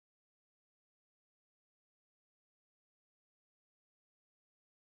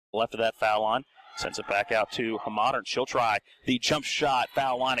Left of that foul line. Sends it back out to Modern. She'll try the jump shot.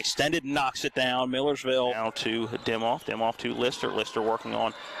 Foul line extended, knocks it down. Millersville now to Dimoff. Dimoff to Lister. Lister working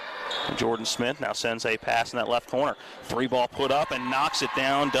on Jordan Smith. Now sends a pass in that left corner. 3-ball put up and knocks it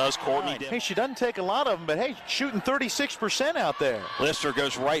down. Does Courtney. Hey, she doesn't take a lot of them, but hey, shooting 36% out there. Lister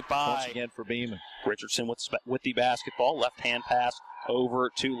goes right by. Once again for Beeman. Richardson with the basketball. Left-hand pass over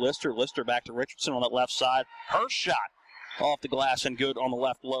to Lister. Lister back to Richardson on that left side. Her shot off the glass and good on the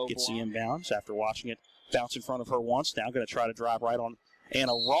left low. Gets the inbounds after watching it bounce in front of her once. Now going to try to drive right on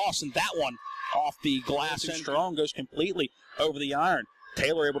Anna Ross, and that one off the glass and strong, goes completely over the iron.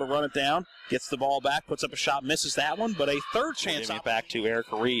 Taylor able to run it down, gets the ball back, puts up a shot, misses that one, but a third chance. Back to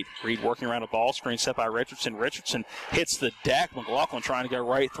Erica Reed. Reed working around a ball screen set by Richardson. Richardson hits the deck. McLaughlin trying to go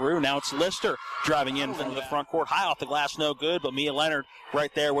right through. Now it's Lister driving in from the front court. High off the glass, no good, but Mia Leonard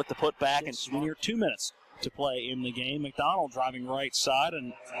right there with the putback, and near 2 minutes to play in the game. McDonald driving right side,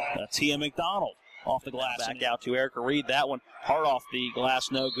 and Tia McDonald off the glass. Back out to Erica Reed. That one hard off the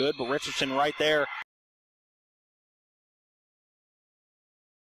glass, no good, but Richardson right there